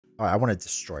Oh, I want to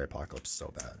destroy Apocalypse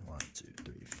so bad. 1, 2,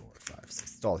 3, 4, 5,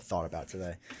 6. That's all I thought about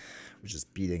today. Was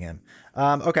just beating him.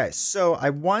 Okay, so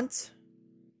I want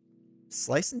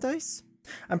Slice and Dice.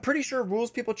 I'm pretty sure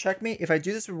rules people check me. If I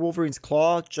do this with Wolverine's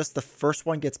Claw, just the first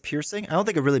one gets piercing. I don't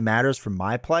think it really matters for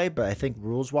my play, but I think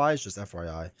rules-wise, just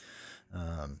FYI.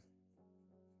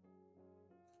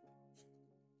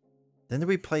 Then did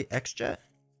we play X-Jet?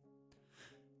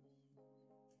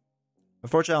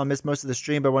 Unfortunately, I'll miss most of the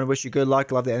stream, but I want to wish you good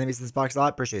luck. Love the enemies in this box a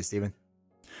lot. Appreciate it, Steven.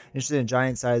 Interested in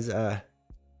giant size.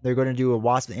 They're going to do a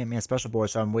Wasp and Ant-Man special board,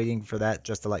 so I'm waiting for that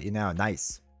just to let you know.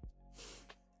 Nice.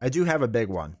 I do have a big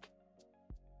one.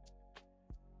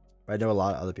 But I know a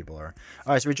lot of other people are.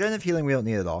 All right, so regenerative healing we don't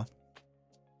need at all.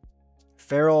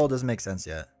 Feral doesn't make sense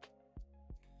yet.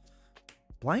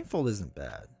 Blindfold isn't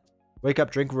bad. Wake up,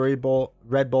 drink Red Bull,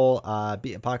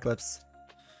 beat Apocalypse.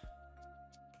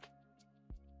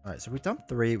 All right, so we dumped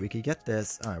 3. We could get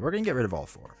this. All right, we're going to get rid of all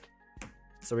 4.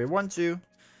 So we have 1, 2,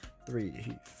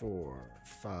 3, 4,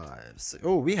 5, 6.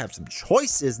 Oh, we have some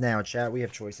choices now, chat. We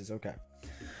have choices. Okay.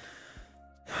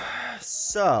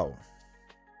 So,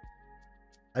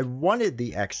 I wanted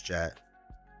the X-Jet,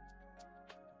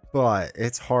 but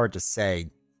it's hard to say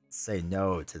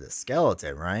no to the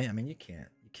skeleton, right? I mean, you can't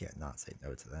not say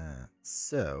no to that.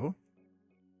 So,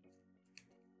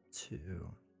 2.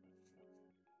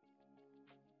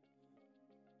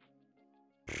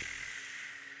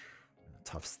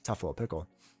 Tough little pickle.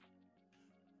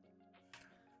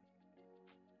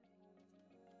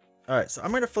 All right, so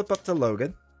I'm going to flip up to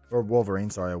Logan. Or Wolverine.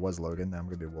 Sorry, I was Logan. Now I'm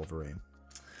going to be Wolverine.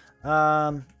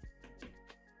 All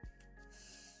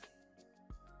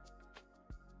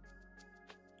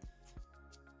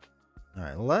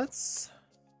right, let's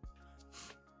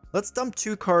dump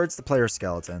 2 cards to player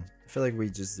skeleton. I feel like we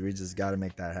just got to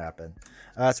make that happen.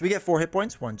 So we get 4 hit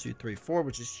points. 1, 2, 3, 4,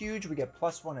 which is huge. We get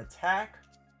 +1 attack,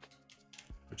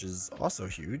 which is also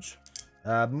huge.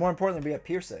 But more importantly, we get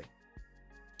piercing,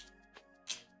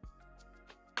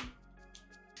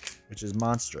 which is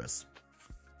monstrous.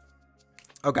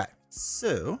 Okay,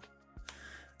 so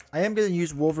I am going to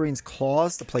use Wolverine's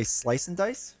Claws to play Slice and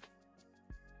Dice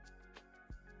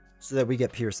so that we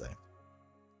get piercing.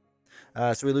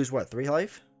 So we lose what? 3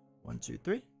 life? 1, 2,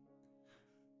 3.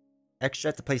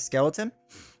 X-Jet to play Skeleton?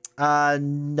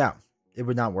 No, it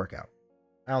would not work out.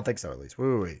 I don't think so, at least.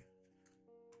 Wait.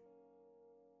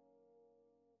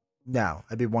 No,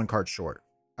 I'd be 1 card short.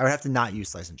 I would have to not use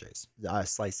Slice and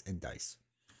Dice.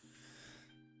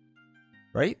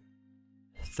 Right?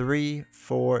 3,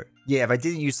 4. Yeah, if I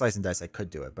didn't use Slice and Dice, I could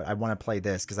do it. But I want to play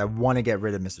this because I want to get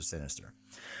rid of Mr. Sinister.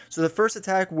 So the first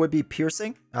attack would be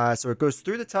piercing. So it goes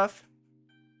through the tough.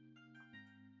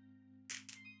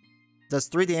 Does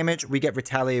 3 damage. We get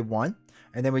retaliate 1.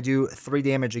 And then we do 3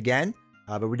 damage again.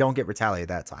 But we don't get retaliate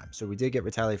that time. So we did get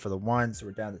retaliate for the 1. So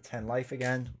we're down to 10 life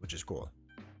again, which is cool.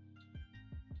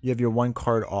 You have your 1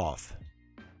 card off.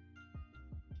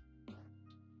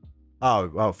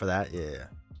 Oh, for that? Yeah.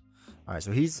 All right,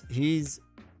 so he's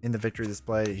in the victory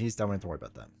display. He's done. We don't have to worry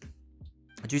about that.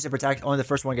 Juice of Protect. Only the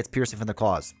first one gets piercing from the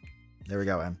claws. There we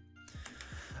go, Em.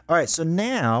 All right, so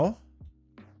now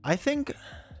I think...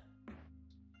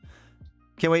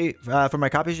 Can't wait for my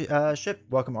copy ship.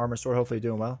 Welcome, Armor Sword. Hopefully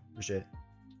you're doing well. Appreciate it.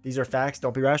 These are facts.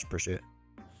 Don't be rash. Appreciate it.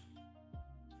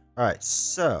 All right,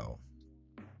 so...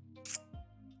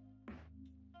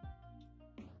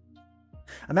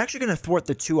 I'm actually going to thwart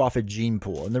the 2 off a gene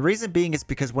pool. And the reason being is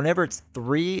because whenever it's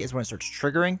 3 is when it starts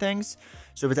triggering things.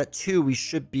 So if it's at 2, we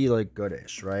should be like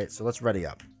goodish, right? So let's ready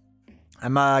up.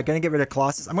 I'm going to get rid of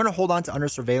Colossus. I'm going to hold on to Under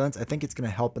Surveillance. I think it's going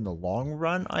to help in the long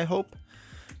run, I hope.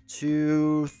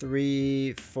 2,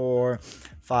 3, 4,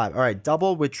 5. All right,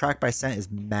 double with Track by Scent is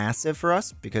massive for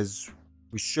us because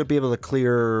we should be able to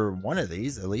clear one of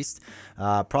these at least.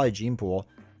 Probably Gene Pool.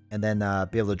 And then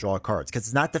be able to draw cards. Because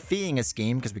it's not defeating a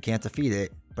scheme because we can't defeat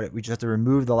it. But we just have to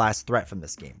remove the last threat from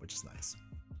this game, which is nice.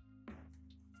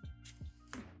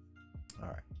 All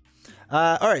right.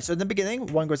 All right, so in the beginning,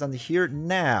 1 goes onto here.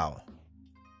 Now.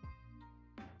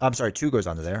 I'm sorry, 2 goes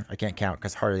onto there. I can't count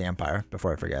because Heart of the Empire,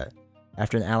 before I forget.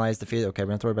 After an ally is defeated. Okay, we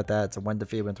don't have to worry about that. It's a 1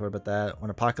 defeat. We don't have to worry about that. When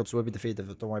Apocalypse will be defeated,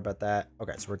 don't worry about that.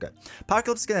 Okay, so we're good.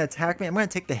 Apocalypse is going to attack me. I'm going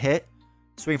to take the hit.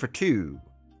 Swing for 2.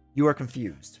 You are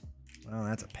confused. Oh,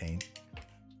 that's a pain.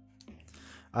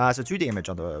 So 2 damage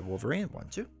on the Wolverine. 1,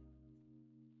 2.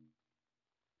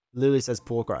 Lily says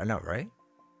pool card. I know, right?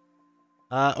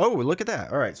 Oh, look at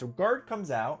that. All right, so guard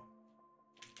comes out,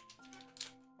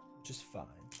 which is fine.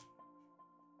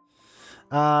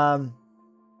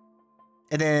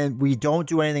 And then we don't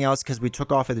do anything else because we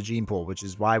took off of the gene pool, which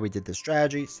is why we did this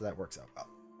strategy. So that works out well.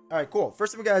 All right, cool.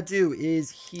 First thing we got to do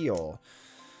is heal.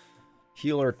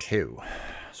 Healer 2.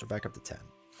 So back up to 10.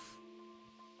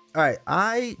 All right,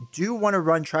 I do want to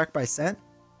run track by scent.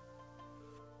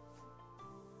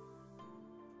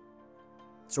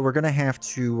 So we're going to have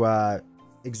to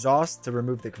exhaust to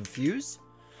remove the confuse.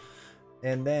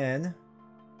 And then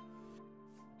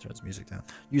turn his music down.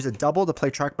 Use a double to play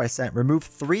track by scent. Remove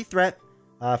 3 threat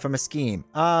from a scheme.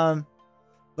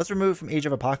 Let's remove from Age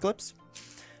of Apocalypse.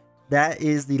 That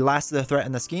is the last of the threat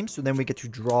in the scheme. So then we get to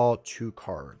draw 2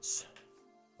 cards.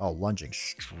 Oh, Lunging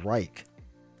Strike.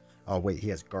 Oh, wait. He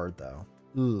has guard, though.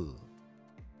 Ooh.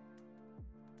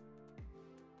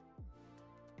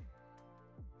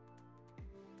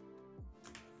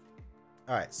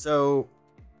 All right. So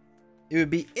it would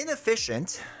be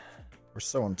inefficient, or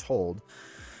so I'm told,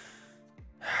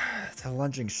 to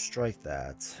Lunging Strike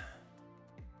that.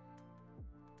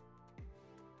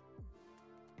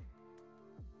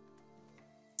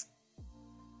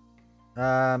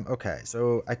 Okay,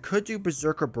 so I could do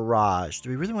Berserker Barrage.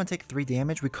 Do we really want to take 3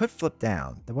 damage? We could flip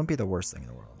down. That wouldn't be the worst thing in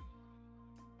the world.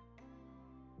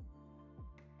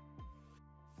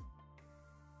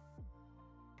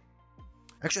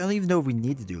 Actually, I don't even know if we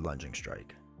need to do Lunging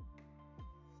Strike.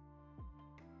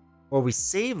 Or we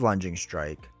save Lunging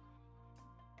Strike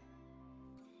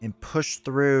and push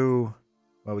through.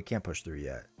 Well, we can't push through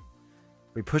yet.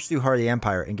 We push through Heart of the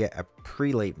Empire and get a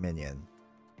prelate minion.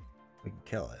 We can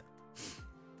kill it.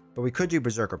 But we could do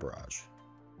Berserker Barrage.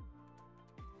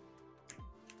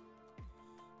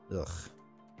 Ugh.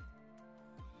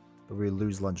 But we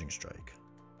lose Lunging Strike.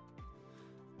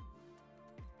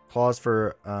 Claws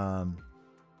for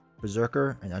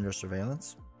Berserker and Under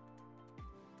Surveillance.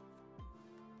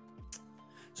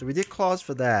 So we did claws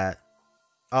for that.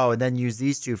 Oh, and then use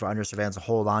these 2 for Under Surveillance to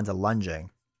hold on to Lunging.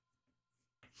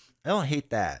 I don't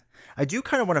hate that. I do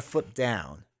kind of want to flip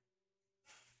down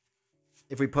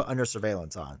if we put Under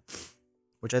Surveillance on,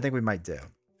 which I think we might do.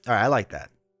 All right, I like that.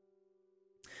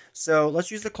 So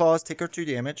let's use the claws. Take our 2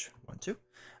 damage. 1, 2.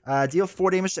 Deal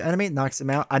 4 damage to enemy. Knocks him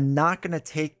out. I'm not going to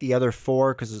take the other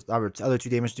 4 because our other 2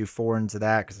 damage do 4 into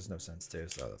that because there's no sense to.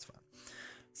 So that's fine.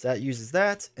 So that uses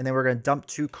that. And then we're going to dump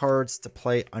 2 cards to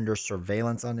play Under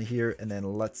Surveillance onto here. And then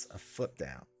let's flip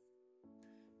down.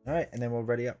 All right. And then we'll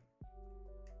ready up.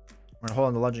 We're going to hold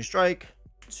on the Lunging Strike.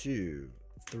 2,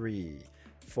 3,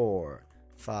 4,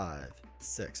 5,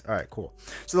 6. All right, cool.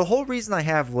 So the whole reason I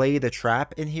have Lay the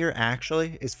Trap in here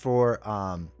actually is for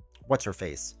what's her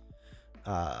face?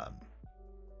 What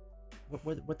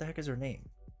the heck is her name?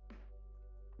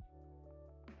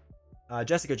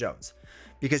 Jessica Jones.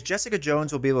 Because Jessica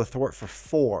Jones will be able to thwart for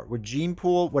 4 with Gene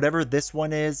Pool, whatever this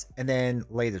one is, and then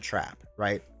Lay the Trap,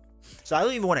 right? So I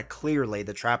don't even want to clear Lay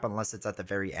the Trap unless it's at the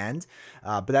very end.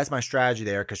 But that's my strategy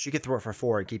there because she could thwart for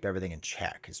 4 and keep everything in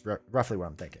check is roughly what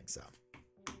I'm thinking. So,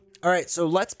 all right, so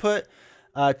let's put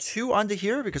 2 onto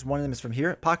here because one of them is from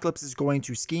here. Apocalypse is going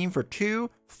to scheme for 2,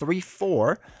 3,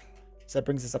 4. So that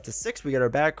brings us up to 6. We get our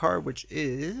bad card, which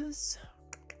is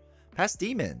Past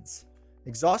Demons.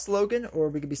 Exhaust Logan, or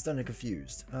we could be stunned and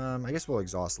confused. I guess we'll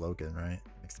exhaust Logan, right?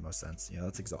 Makes the most sense. Yeah,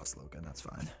 let's exhaust Logan. That's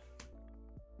fine.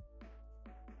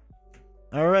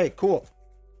 All right, cool.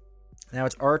 Now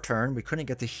it's our turn. We couldn't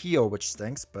get to heal, which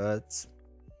stinks, but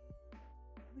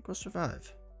I think we'll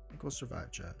survive. I think we'll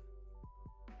survive, chat.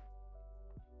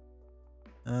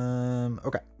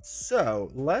 Okay, so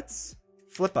let's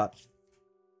flip up.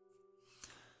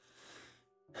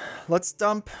 Let's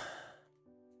dump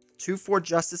 2 4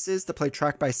 Justices to play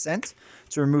Track by Scent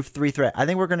to remove 3 threat. I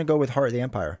think we're going to go with Heart of the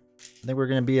Empire. I think we're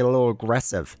going to be a little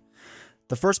aggressive.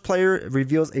 The first player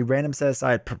reveals a random set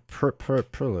aside.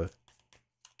 Third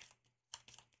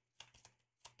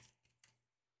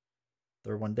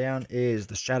one down is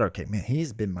the Shadow King. Man,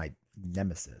 he's been my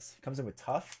nemesis. Comes in with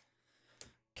tough.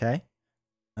 Okay.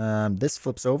 This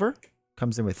flips over.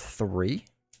 Comes in with 3.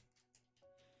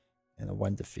 And a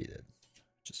 1 defeated.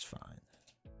 Which is fine.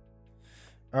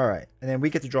 All right. And then we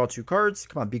get to draw 2 cards.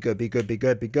 Come on, be good, be good, be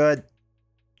good, be good.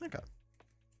 Okay.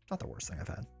 Not the worst thing I've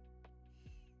had.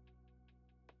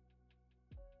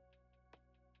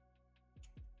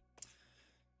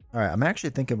 All right. I'm actually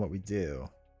thinking what we do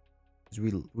is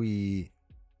we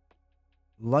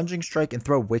Lunging Strike and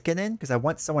throw Wicked in because I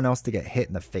want someone else to get hit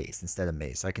in the face instead of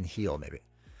me so I can heal maybe.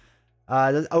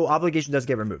 Oh, obligation does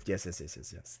get removed. Yes.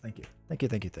 Thank you.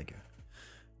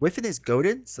 Whiffin is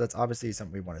goaded, so that's obviously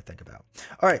something we want to think about.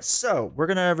 All right, so we're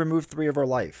going to remove 3 of our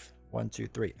life. 1, 2,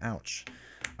 3. Ouch.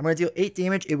 I'm going to deal 8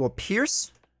 damage. It will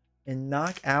pierce and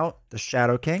knock out the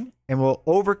Shadow King, and will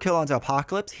overkill onto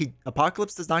Apocalypse.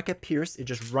 Apocalypse does not get pierced. It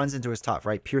just runs into his top,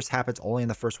 right? Pierce happens only in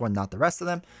the first one, not the rest of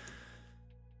them.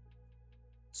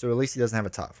 So at least he doesn't have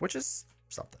a tough, which is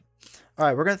something. All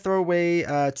right, we're going to throw away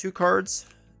 2 cards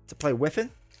to play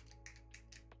Whiffin.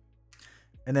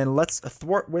 And then let's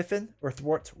thwart Whiffin, or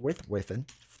thwart with Whiffin.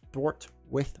 Thwart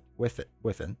with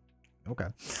Whiffin. Okay.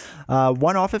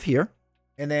 1 off of here.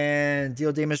 And then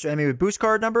deal damage to enemy with boost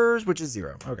card numbers, which is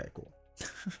 0. Okay, cool.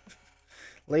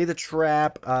 Lay the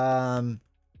trap.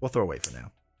 We'll throw away for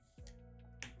now.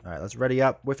 All right, let's ready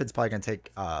up. Whiffin's probably going to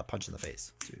take a punch in the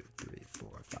face. 2, 3, 4,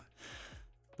 5.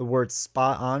 The word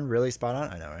spot on. Really spot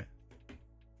on? I know, right?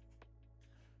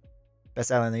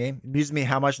 Best ally in the game. It amuses me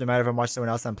how much, no matter if I'm watching someone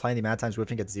else, I'm playing, the amount of times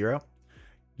Whiffin gets 0.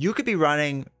 You could be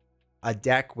running a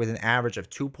deck with an average of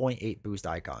 2.8 boost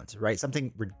icons, right?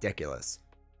 Something ridiculous.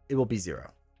 It will be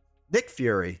 0. Nick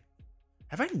Fury.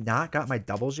 Have I not got my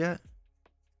doubles yet?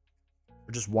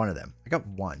 Or just one of them? I got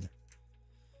 1.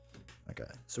 Okay.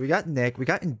 So we got Nick. We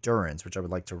got Endurance, which I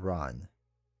would like to run.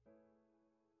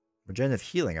 Regenerative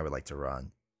Healing I would like to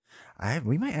run.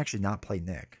 We might actually not play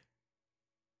Nick.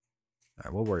 All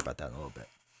right, we'll worry about that in a little bit.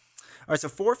 All right, so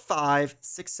 4, 5,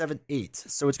 6, 7, 8.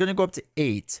 So it's going to go up to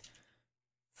 8.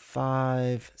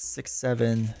 5, 6,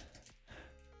 7.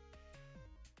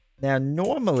 Now,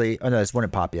 normally... Oh, no, this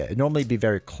wouldn't pop yet. It'd normally be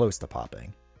very close to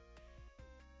popping.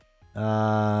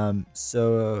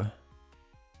 So...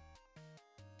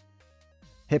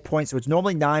 Hit points. So it's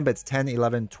normally 9, but it's 10,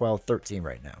 11, 12, 13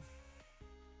 right now.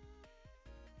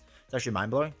 It's actually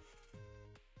mind-blowing.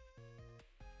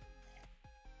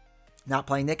 Not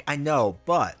playing Nick? I know,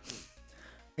 but...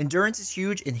 Endurance is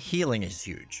huge and healing is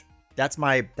huge. That's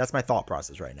my thought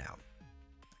process right now.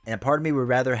 And part of me would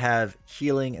rather have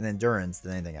healing and endurance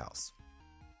than anything else.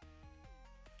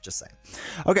 Just saying.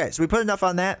 Okay, so we put enough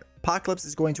on that. Apocalypse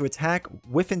is going to attack.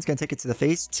 Whiffin's going to take it to the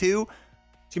face. 2.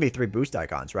 It's going to be 3 boost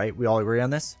icons, right? We all agree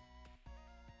on this?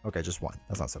 Okay, just 1.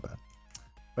 That's not so bad.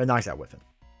 But it knocks out Whiffin.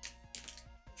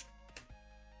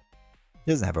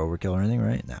 He doesn't have overkill or anything,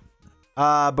 right? No.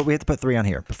 But we have to put 3 on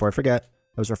here before I forget.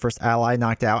 That was our first ally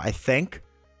knocked out, I think.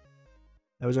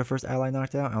 That was our first ally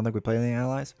knocked out. I don't think we played any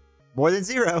allies. More than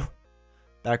 0.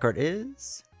 That card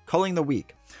is Culling the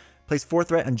Weak. Place 4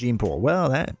 threat on Gene Pool. Well,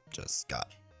 that just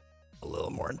got a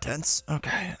little more intense.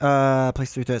 Okay.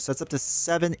 Place 3 threat. So that's up to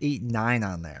 7, 8, 9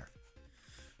 on there.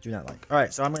 Do not like. All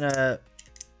right. So I'm going to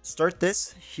start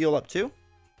this. Heal up 2.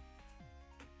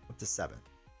 Up to 7.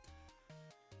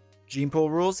 Gene Pool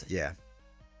rules? Yeah.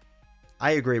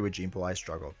 I agree with Gene Pool. I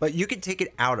struggle. But you can take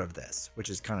it out of this, which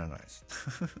is kind of nice.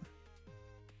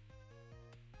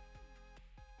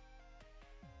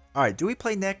 All right, do we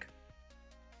play Nick?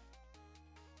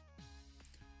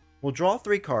 We'll draw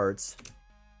 3 cards.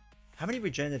 How many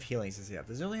regenerative healings does he have?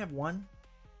 Does he only have 1?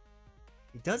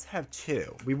 He does have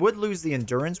 2. We would lose the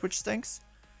endurance, which stinks.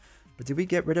 But did we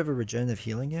get rid of a regenerative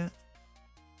healing yet?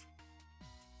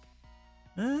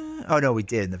 Oh, no, we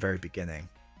did in the very beginning.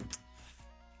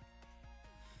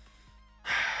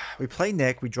 We play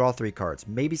Nick. We draw 3 cards.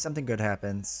 Maybe something good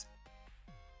happens.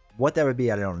 What that would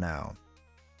be, I don't know.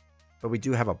 But we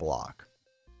do have a block.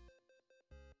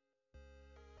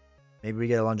 Maybe we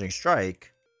get a lunging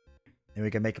strike. And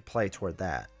we can make a play toward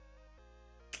that.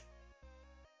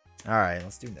 Alright,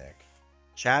 let's do Nick.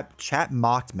 Chat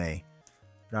mocked me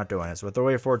for not doing it. So we'll throw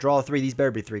away 4. Draw 3. These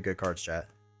better be 3 good cards, chat.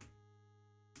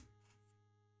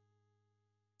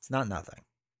 It's not nothing.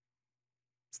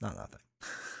 It's not nothing.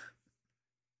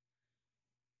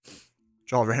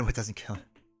 Draw randomly doesn't kill it.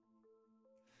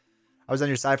 I was on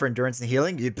your side for endurance and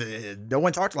healing. No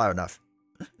one talked loud enough.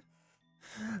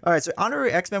 All right, so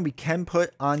honorary X-Men we can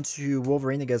put onto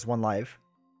Wolverine that gets 1 life.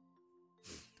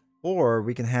 Or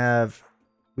we could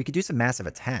do some massive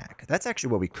attack. That's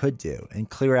actually what we could do and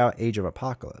clear out Age of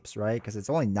Apocalypse, right? Because it's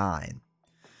only 9.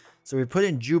 So we put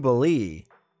in Jubilee.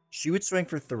 She would swing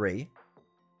for 3.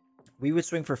 We would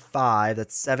swing for 5.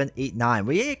 That's 7, 8, 9.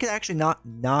 We could actually not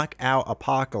knock out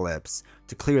Apocalypse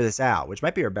to clear this out, which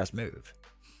might be our best move.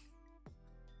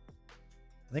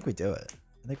 I think we do it.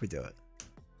 I think we do it.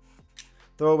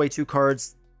 Throw away 2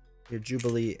 cards. Your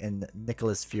Jubilee and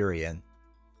Nicholas Fury in.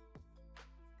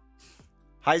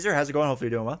 Heiser, how's it going? Hopefully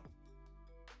you're doing well.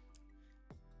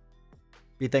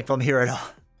 Be thankful I'm here at all.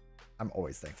 I'm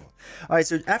always thankful. All right,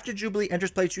 so after Jubilee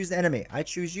enters play, choose an enemy. I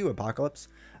choose you, Apocalypse.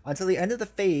 Until the end of the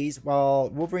phase, while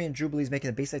Wolverine and Jubilee is making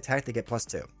a base attack, they get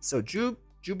 +2. So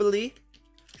Jubilee,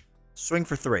 swing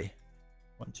for 3.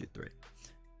 1, 2, 3.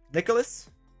 Nicholas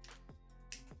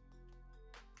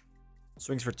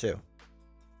swings for 2.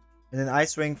 And then I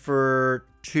swing for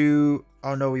 2.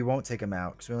 Oh, no, we won't take him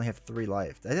out because we only have 3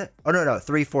 life. Oh, no,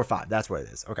 3, 4, 5. That's what it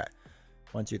is. Okay.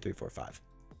 1, 2, 3, 4, 5.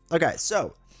 Okay,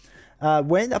 so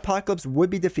when Apocalypse would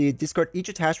be defeated, discard each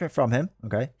attachment from him.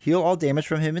 Okay. Heal all damage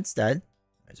from him instead.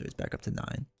 All right, so he's back up to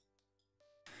 9.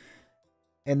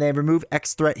 And then remove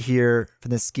X threat here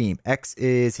from this scheme. X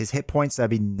is his hit points, so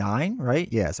that'd be 9, right?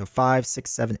 Yeah, so 5,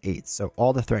 6, 7, 8. So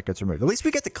all the threat gets removed. At least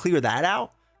we get to clear that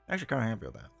out. I'm actually kind of happy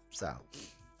with that. So,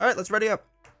 all right, let's ready up.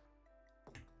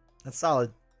 That's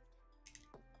solid.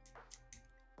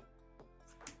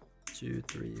 2,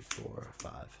 3, 4,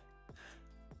 5.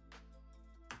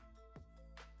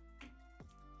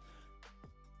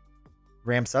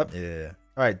 Ramps up. Yeah.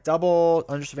 All right, double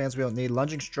under advance. We don't need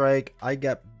lunging strike. I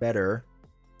get better.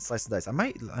 Slice the dice. I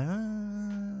might.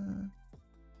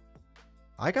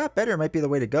 I got better. Might be the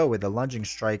way to go with the lunging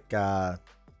strike. I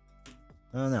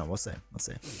don't know. We'll see. We'll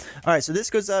see. All right. So this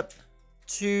goes up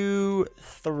 2,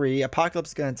 3.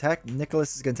 Apocalypse is going to attack.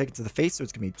 Nicholas is going to take it to the face. So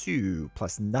it's going to be 2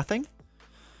 plus nothing.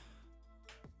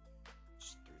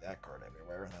 Just threw that card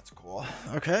everywhere. That's cool.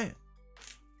 Okay.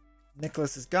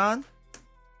 Nicholas is gone.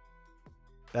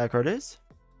 Bad card is.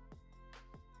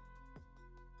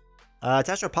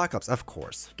 Attach to Apocalypse, of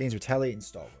course. Gains Retaliate and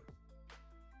Stalwart.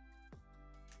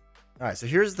 Alright, so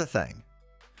here's the thing.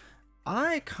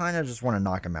 I kind of just want to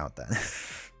knock him out then.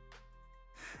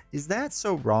 Is that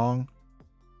so wrong?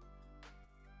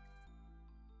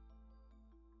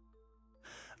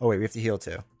 Oh wait, we have to heal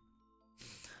too.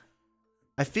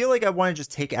 I feel like I want to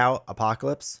just take out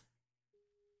Apocalypse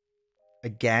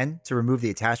again to remove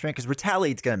the attachment, because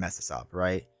Retaliate's going to mess us up,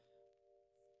 right?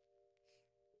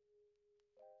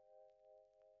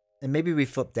 And maybe we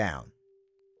flip down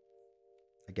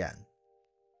again.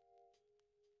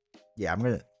 Yeah, I'm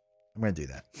gonna do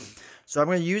that. So I'm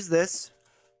gonna use this.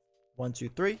 1, 2,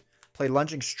 3. Play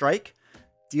lunging strike.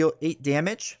 Deal 8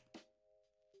 damage.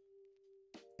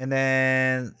 And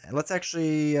then let's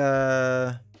actually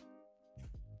have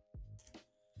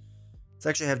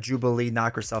Jubilee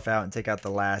knock herself out and take out the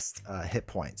last hit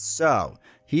points. So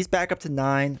he's back up to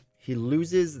 9. He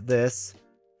loses this.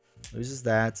 Loses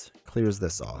that. Clears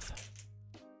this off.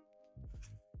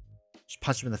 Just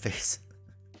punch him in the face.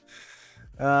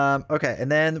 Okay,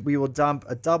 and then we will dump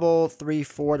a double 3,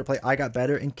 4 to play I Got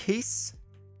Better in case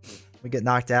we get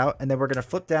knocked out. And then we're going to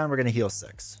flip down. We're going to heal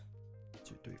 6.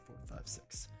 2, 3, 4, 5,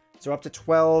 6. So up to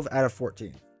 12 out of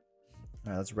 14.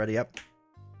 All right, let's ready up.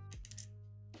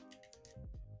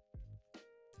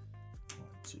 1,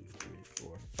 2, 3,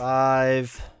 4,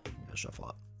 5. Gotta shuffle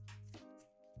up.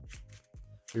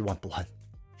 We want blood.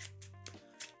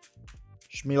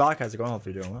 Shmilak, how's it going?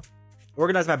 Hopefully you're doing well.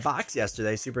 Organized my box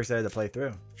yesterday. Super excited to play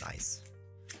through. Nice.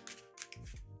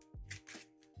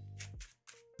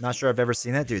 Not sure I've ever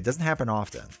seen that, dude. It doesn't happen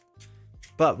often.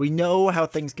 But we know how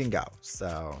things can go.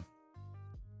 So.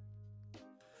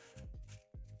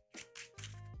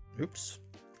 Oops.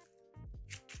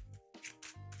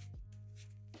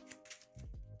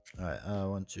 All right.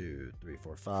 1, 2, 3,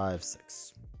 4, 5,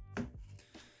 6.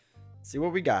 See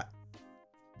what we got.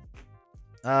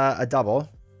 A double.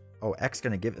 Oh, X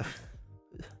gonna give.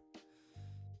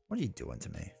 What are you doing to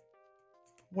me?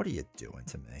 What are you doing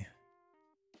to me?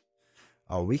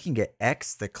 Oh, we can get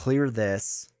X to clear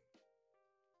this.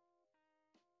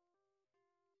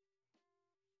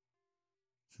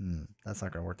 That's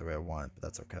not gonna work the way I want, but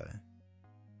that's okay.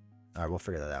 All right, we'll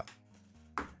figure that out.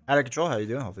 Out of control. How you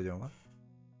doing? Hopefully doing well.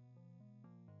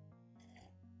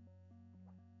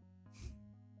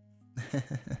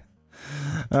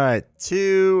 All right,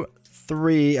 2,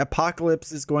 3.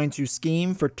 Apocalypse is going to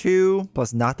scheme for 2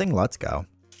 plus nothing. Let's go.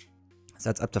 So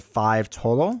that's up to 5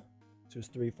 total. 2,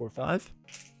 3, 4, 5.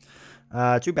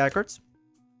 2 backwards.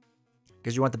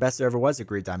 Because you want the best there ever was.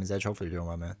 Agreed, Diamond's Edge. Hopefully you're doing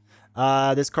well,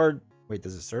 man. This card. Wait,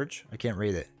 does it surge? I can't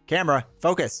read it. Camera,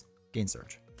 focus. Gain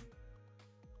surge.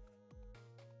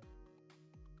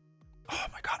 Oh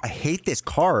my god, I hate this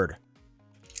card.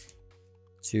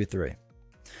 2, 3.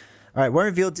 All right, when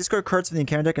revealed, discard cards from the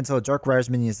encounter deck until a Dark Rider's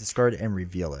minion is discarded and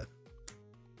reveal it.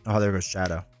 Oh, there goes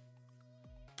Shadow.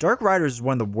 Dark Riders is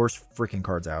one of the worst freaking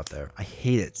cards out there. I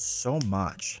hate it so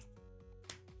much.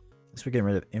 At least we're getting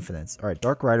rid of infinites. All right,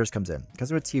 Dark Riders comes in.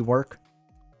 Because of a T-work,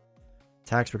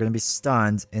 attacks, we're going to be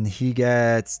stunned, and he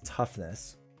gets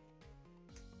toughness.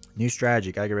 New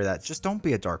strategy, gotta get rid of that. Just don't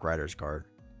be a Dark Riders card.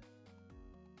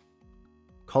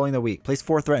 Calling the Weak. Place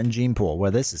 4 threat in Gene Pool. Well,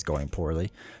 this is going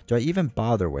poorly. Do I even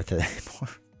bother with it anymore?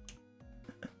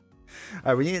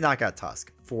 Alright, we need to knock out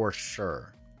Tusk. For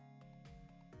sure.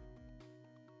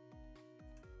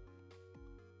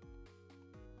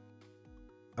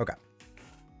 Okay.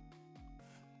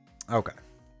 Okay.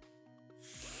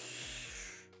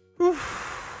 Whew.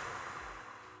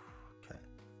 Okay.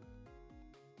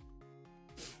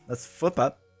 Let's flip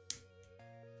up.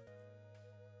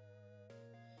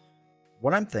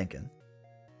 What I'm thinking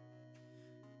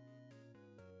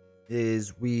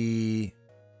is we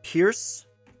pierce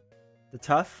the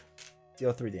tough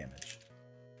deal 3 damage.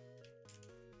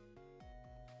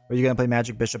 Are you gonna play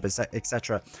Magic Bishop,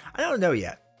 etc.? I don't know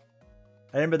yet.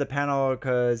 I remember the panel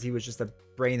because he was just a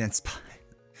brain and spine.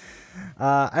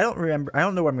 I don't remember. I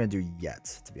don't know what I'm gonna do yet,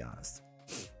 to be honest.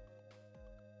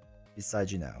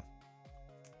 Besides, you know.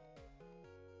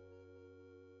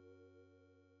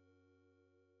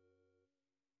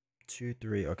 Two,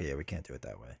 3. Okay, yeah, we can't do it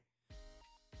that way.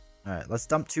 All right, let's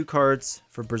dump 2 cards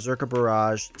for Berserker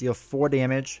Barrage. Deal 4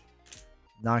 damage.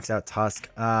 Knocks out Tusk.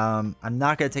 I'm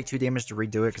not gonna take 2 damage to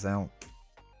redo it because I don't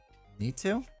need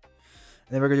to. And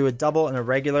then we're gonna do a double and a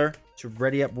regular to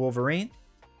ready up Wolverine.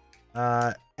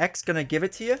 X gonna give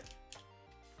it to you.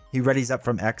 He readies up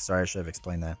from X. Sorry, I should have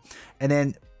explained that. And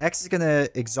then X is gonna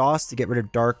exhaust to get rid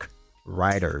of Dark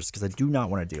Riders because I do not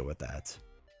want to deal with that.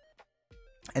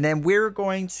 And then we're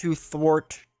going to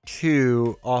thwart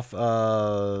 2 off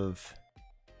of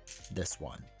this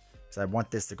one because I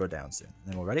want this to go down soon. And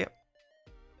then we'll ready up.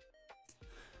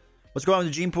 What's going on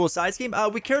with the Gene Pool side scheme?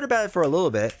 We cared about it for a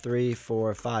little bit. 3,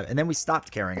 4, 5. And then we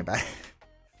stopped caring about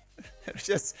it. It was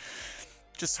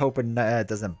just hoping it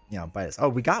doesn't, you know, bite us. Oh,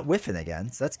 we got Whiffin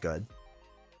again, so that's good.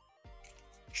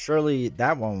 Surely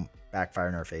that won't backfire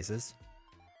in our faces.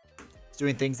 It's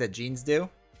doing things that genes do.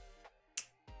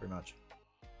 Pretty much.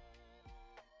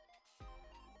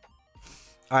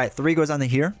 All right, 3 goes on to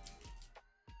here.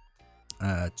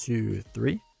 2,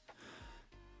 3.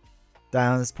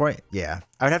 Down this point, yeah.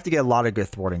 I would have to get a lot of good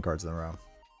thwarting cards in a row.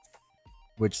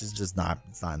 Which is just not,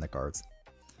 it's not in the cards.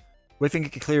 Whiffing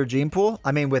could clear Gene Pool?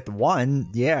 I mean, with 1,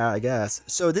 yeah, I guess.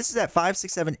 So this is at 5,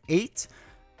 6, 7, 8.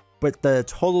 But the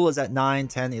total is at 9,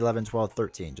 10, 11, 12,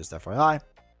 13. Just FYI.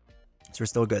 So we're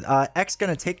still good. X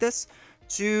gonna take this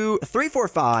to 3, 4,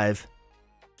 5.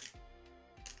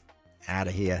 Out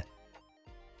of here.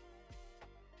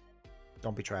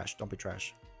 Don't be trash. Don't be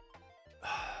trash.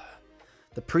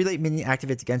 The prelate minion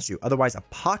activates against you. Otherwise,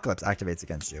 Apocalypse activates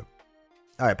against you.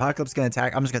 All right, Apocalypse is going to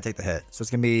attack. I'm just going to take the hit. So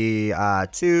it's going to be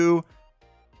 2.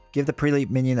 Give the prelate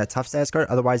minion a tough status card.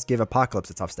 Otherwise, give Apocalypse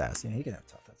a tough status. Yeah, he can have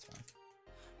tough. That's fine.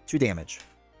 2 damage.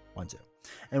 1, 2.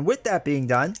 And with that being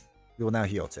done, we will now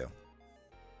heal 2.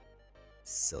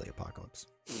 Silly Apocalypse.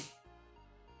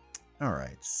 All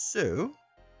right, so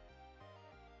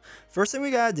first thing we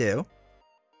got to do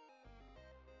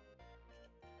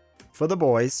for the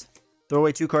boys, throw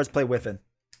away 2 cards, play Whiffin.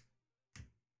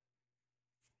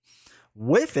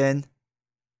 Whiffin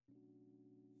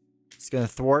is going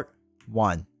to thwart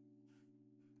 1.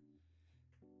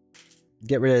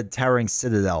 Get rid of Towering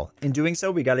Citadel. In doing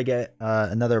so, we got to get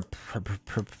another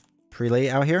prelate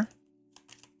out here.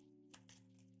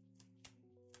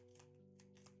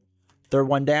 Third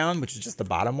one down, which is just the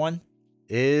bottom one,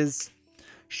 is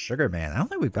Sugar Man. I don't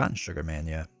think we've gotten Sugar Man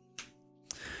yet.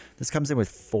 This comes in with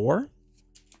 4.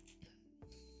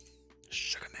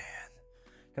 Sugar Man.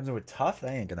 Comes in with Tough.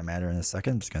 That ain't going to matter in a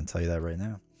second. I'm just going to tell you that right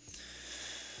now.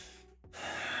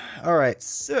 All right,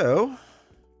 so.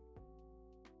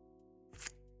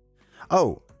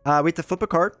 Oh, we have to flip a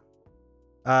card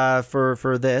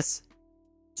for this.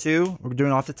 2, we're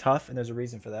doing off the Tough, and there's a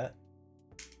reason for that.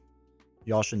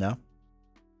 Y'all should know.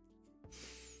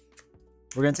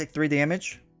 We're going to take 3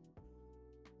 damage.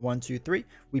 1, 2, 3.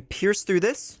 We pierce through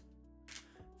this.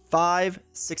 5,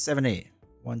 6, 7, 8.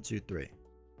 1, 2, 3.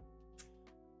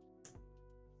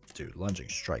 Dude, lunging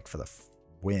strike for the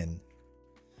win.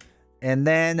 And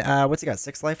then, what's he got?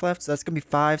 6 life left? So that's going to be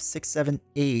 5, 6, 7,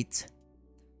 8.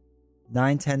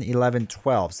 9, 10, 11,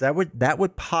 12. So that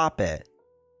would pop it.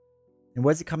 And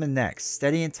what's it coming next?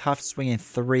 Steady and Tough swinging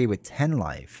 3 with 10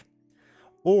 life.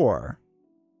 Or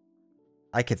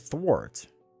I could thwart.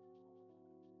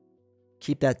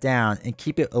 Keep that down and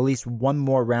keep it at least 1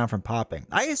 more round from popping.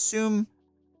 I assume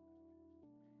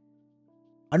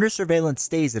under surveillance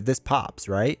stays if this pops,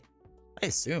 right? I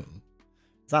assume.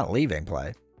 It's not leaving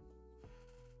play.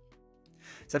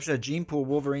 Exception of Gene Pool,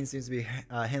 Wolverine seems to be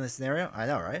handling the scenario. I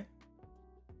know, right?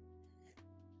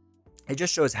 It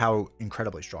just shows how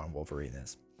incredibly strong Wolverine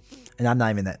is. And I'm not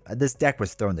even that. This deck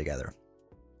was thrown together.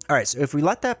 All right, so if we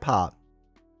let that pop,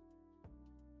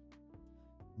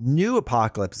 new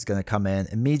Apocalypse is going to come in,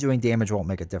 and me doing damage won't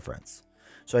make a difference.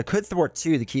 So I could thwart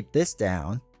 2 to keep this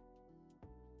down.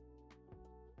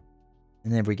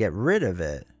 And then if we get rid of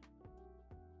it,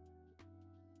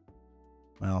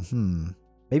 well,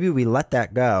 maybe we let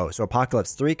that go. So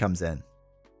Apocalypse 3 comes in.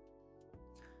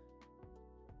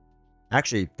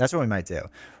 Actually, that's what we might do.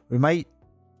 We might,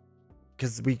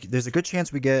 because there's a good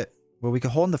chance we get, well, we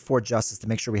could hold in the 4 Justice to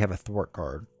make sure we have a thwart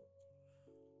card.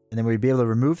 And then we'd be able to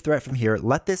remove threat from here.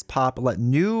 Let this pop. Let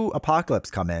new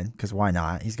Apocalypse come in. Because why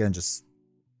not? He's going to just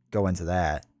go into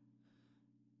that.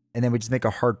 And then we just make a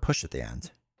hard push at the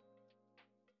end.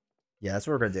 Yeah, that's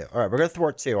what we're going to do. All right, we're going to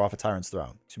thwart 2 off a Tyrant's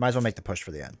Throne. So you might as well make the push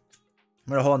for the end. I'm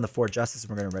going to hold on the 4 Justice, and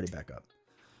we're going to ready back up.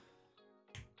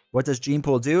 What does Gene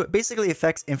Pool do? It basically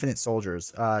affects infinite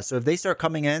soldiers. So if they start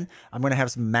coming in, I'm going to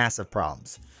have some massive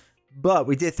problems. But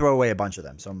we did throw away a bunch of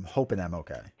them, so I'm hoping I'm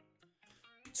okay.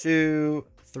 2,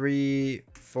 3,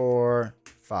 4,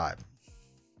 5.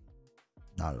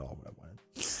 Not at all what I wanted.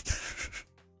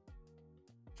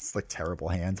 It's like terrible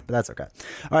hands, but that's okay.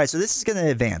 All right, so this is going to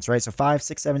advance, right? So 5,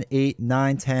 6, 7, 8,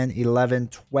 9, 10, 11,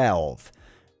 12.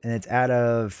 And it's out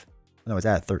of... No, it's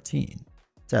out of 13.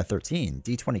 It's out of 13.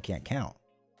 D20 can't count.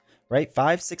 Right?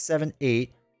 5, 6, 7,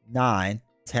 8, 9,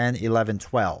 10, 11,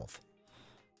 12.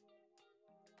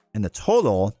 And the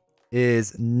total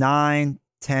is 9,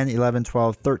 10, 11,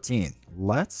 12, 13.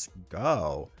 Let's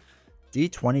go.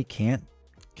 D20 can't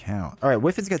count. All right,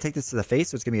 Whiffin's going to take this to the face,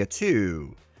 so it's going to be a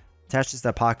 2. Attach this to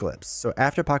Apocalypse. So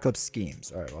after Apocalypse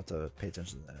schemes. All right, we'll have to pay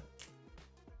attention to that.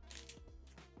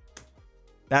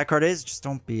 Bad card is, just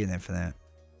don't be an infinite.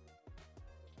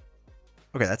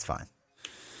 Okay, that's fine.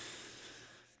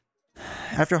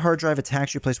 After hard drive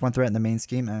attacks, you place 1 threat in the main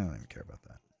scheme. I don't even care about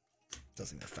that.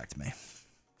 Doesn't even affect me.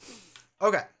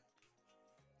 Okay.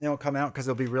 They won't come out because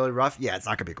it'll be really rough. Yeah, it's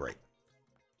not going to be great.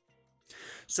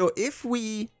 So if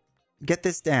we get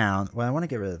this down... Well, I want to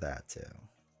get rid of that too.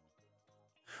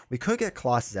 We could get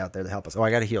Colossus out there to help us. Oh,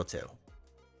 I got to heal too.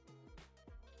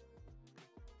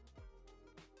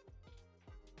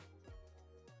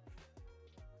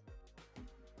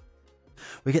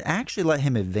 We could actually let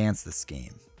him advance the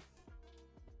scheme.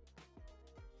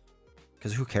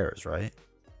 Because who cares, right?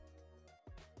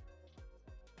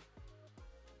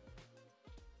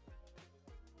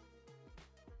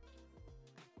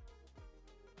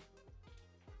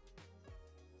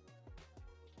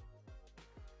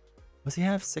 Does he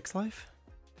have 6 life?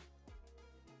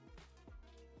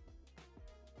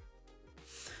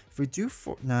 If we do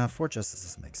 4... Nah, 4 Justice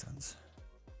doesn't make sense.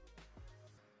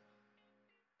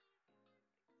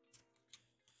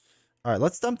 Alright,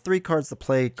 let's dump 3 cards to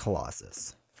play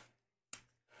Colossus.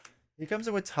 He comes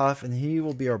in with Tough, and he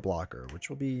will be our blocker, which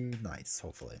will be nice,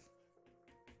 hopefully.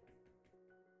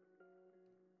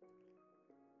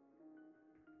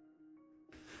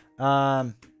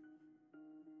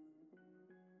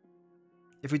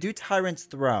 If we do Tyrant's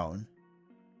Throne,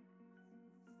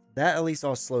 that at least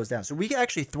all slows down. So we can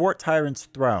actually thwart Tyrant's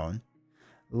Throne,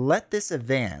 let this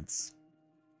advance,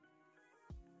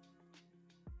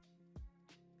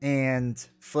 and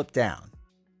flip down.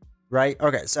 Right?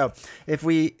 Okay, so if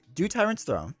we do Tyrant's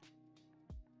Throne,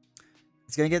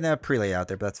 it's going to get a prelate out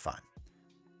there, but that's fine.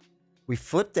 We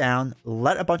flip down,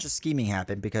 let a bunch of scheming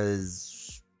happen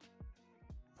because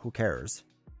who cares?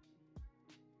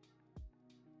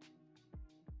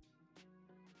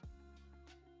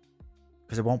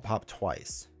 Because it won't pop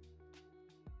twice.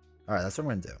 All right, that's what I'm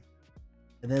going to do.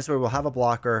 And this way we'll have a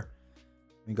blocker.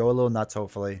 We can go a little nuts,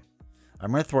 hopefully.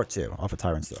 I'm going to thwart 2 off of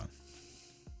Tyrant's Throne.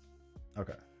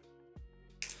 Okay.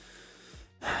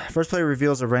 First player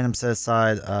reveals a random set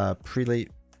aside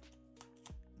prelate.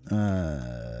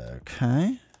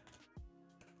 Okay.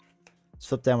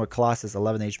 Flip down with Colossus,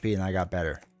 11 HP, and I got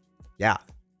better. Yeah.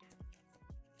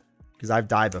 Because I've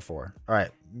died before. All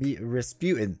right.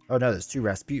 Rasputin. Oh, no, there's 2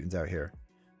 Rasputins out here.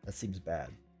 That seems bad.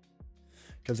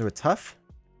 Comes in with Tough.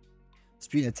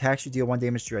 Rasputin attacks you, deal 1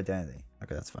 damage to your identity.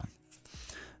 Okay, that's fine.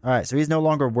 All right, so he's no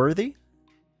longer worthy.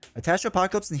 Attach to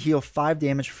Apocalypse and heal 5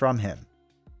 damage from him.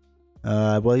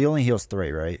 Well, he only heals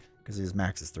 3, right? Because his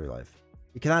max is 3 life.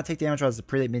 He cannot take damage as a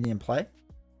prelate minion in play.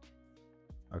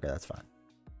 Okay, that's fine.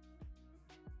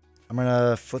 I'm going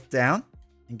to flip down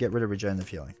and get rid of regenerative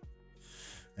healing.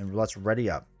 And let's ready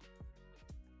up.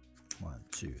 1,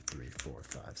 2, 3, 4,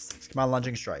 5, 6. Come on,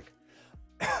 lunging strike.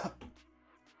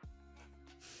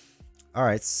 All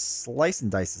right, slice and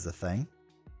dice is a thing.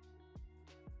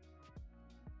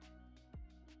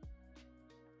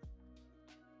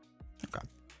 Okay.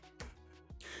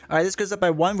 All right, this goes up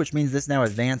by 1, which means this now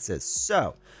advances.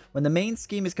 So, when the main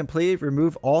scheme is completed,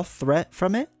 remove all threat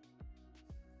from it.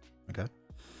 Okay.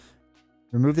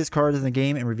 Remove this card in the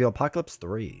game and reveal Apocalypse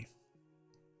 3.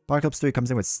 Apocalypse 3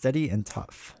 comes in with Steady and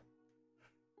Tough.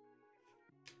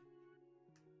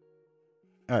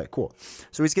 All right, cool.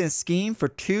 So he's going to scheme for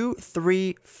 2,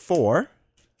 3, 4.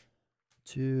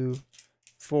 2,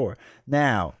 4.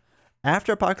 Now,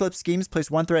 after Apocalypse schemes,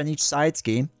 place 1 threat in each side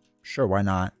scheme. Sure, why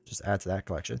not? Just add to that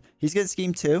collection. He's going to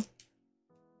scheme 2.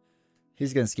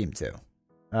 He's going to scheme 2.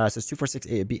 So it's 2, 4, 6,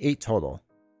 8. It'd be 8 total.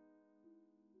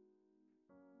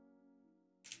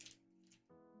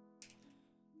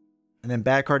 And then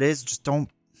bad card is just don't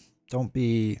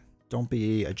be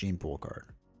a gene pool card.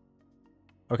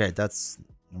 Okay, that's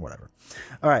whatever.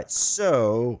 All right,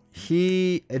 so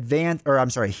he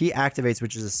activates,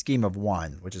 which is a scheme of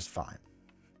 1, which is fine.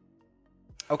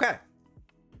 Okay.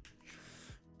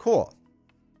 Cool.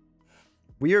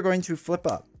 We are going to flip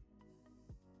up.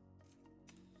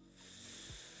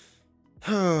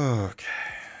 Okay.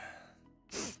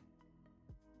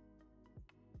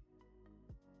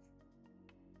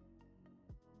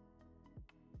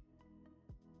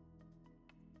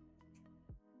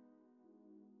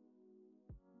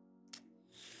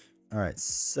 All right,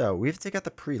 so we have to take out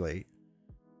the prelate.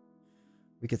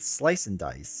 We could slice and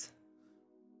dice.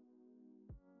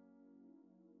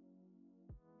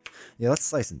 Yeah, let's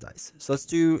slice and dice. So let's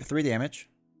do 3 damage.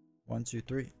 1, 2,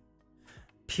 3.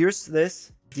 Pierce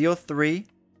this, deal 3,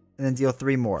 and then deal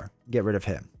 3 more. Get rid of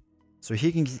him. So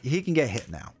he can get hit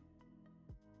now.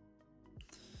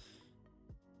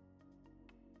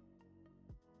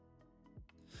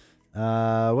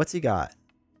 What's he got?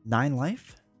 9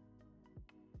 life?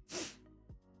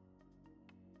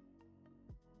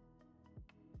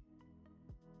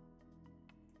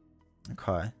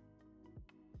 Okay.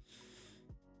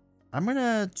 I'm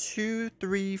gonna 2,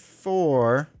 3,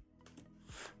 4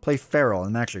 play Feral.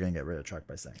 I'm actually gonna get rid of Track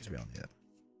by Saying because we don't need it.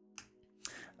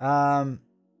 I'm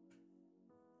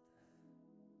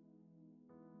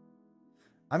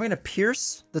gonna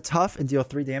pierce the tough and deal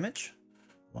 3 damage.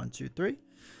 1, 2, 3.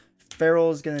 Feral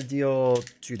is gonna deal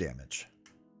 2 damage.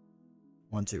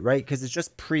 1, 2, right? Because it's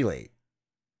just prelate.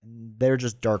 They're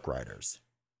just Dark Riders.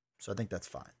 So I think that's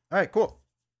fine. All right, cool.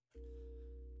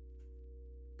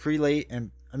 Prelate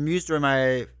and it amused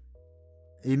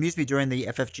me during the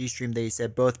FFG stream. They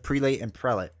said both prelate and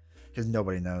prelate because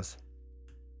nobody knows.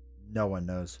 No one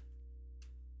knows.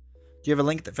 Do you have a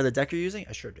link for the deck you're using?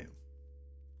 I sure do.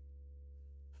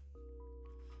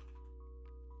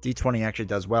 D20 actually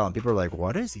does well, and people are like,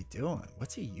 what is he doing?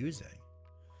 What's he using?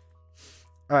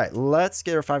 All right, let's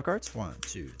get our 5 cards. 1,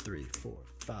 2, 3, 4,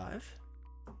 5.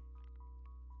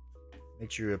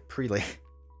 Make sure you have prelate.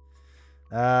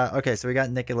 Okay, so we got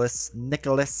Nicholas.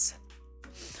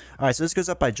 All right, so this goes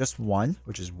up by just 1,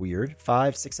 which is weird.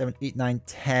 5, 6, 7, 8, 9,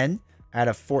 10 out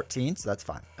of 14, so that's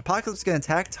fine. Apocalypse is going to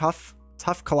attack. Tough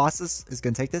Colossus is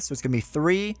going to take this, so it's going to be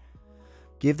 3.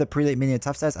 Give the prelate minion a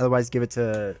tough stats, otherwise give it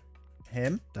to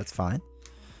him. That's fine.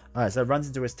 All right, so it runs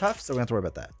into his tough, so we don't have to worry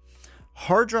about that.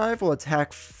 Hard Drive will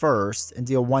attack first and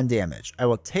deal 1 damage. I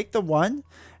will take the 1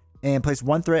 and place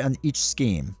 1 threat on each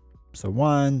scheme. So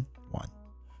 1, 1.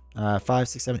 5,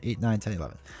 6, 7, 8, 9, 10,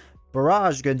 11.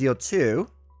 Barrage is going to deal 2.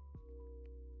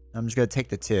 I'm just going to take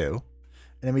the 2.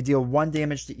 And then we deal 1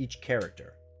 damage to each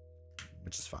character,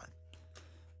 which is fine.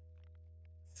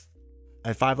 I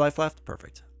have 5 life left.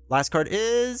 Perfect. Last card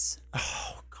is...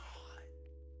 Oh, God.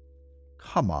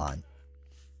 Come on.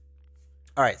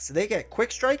 All right, so they get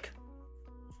Quick Strike,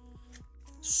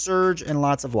 Surge, and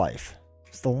lots of life.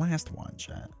 It's the last one,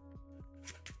 chat.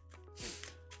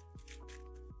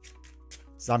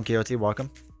 Zamkioti, welcome.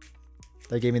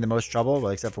 They gave me the most trouble,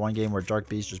 well, except for one game where Dark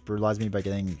Beast just brutalized me by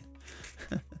getting...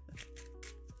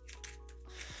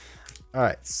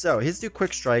 Alright, so he's do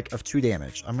Quick Strike of 2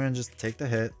 damage. I'm going to just take the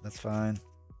hit. That's fine.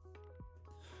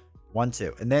 1,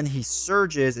 2. And then he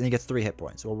surges and he gets 3 hit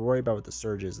points. So we'll worry about what the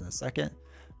surge is in a second.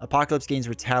 Apocalypse gains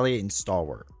Retaliate and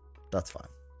Stalwart. That's fine.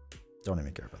 Don't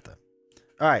even care about that.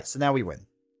 Alright, so now we win.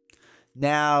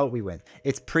 Now we win.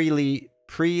 It's Preliti.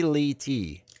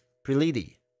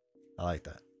 I like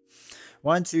that.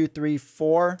 1, 2, 3,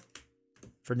 4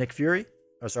 for Nick Fury.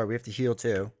 Oh, sorry, we have to heal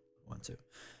too. 1, 2.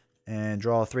 And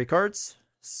draw 3 cards.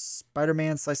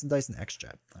 Spider-Man, Slice and Dice, and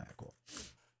X-Jet. All right, cool.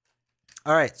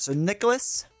 All right, so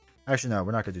Nicholas. Actually, no,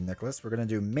 we're not going to do Nicholas. We're going to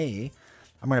do me.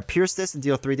 I'm going to pierce this and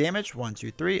deal 3 damage. 1,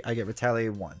 2, 3. I get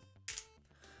Retaliate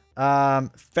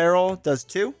 1. Feral does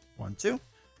 2. 1, 2.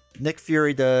 Nick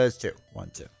Fury does 2. 1,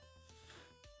 2.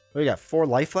 We got 4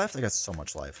 life left. I got so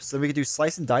much life. So we could do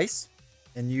Slice and Dice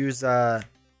and use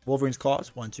Wolverine's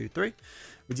Claws. 1, 2, 3.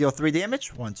 We deal 3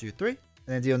 damage. 1, 2, 3. And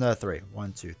then deal another 3.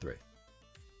 1, 2, 3.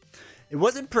 It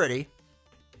wasn't pretty,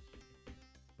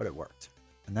 but it worked.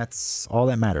 And that's all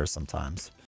that matters sometimes.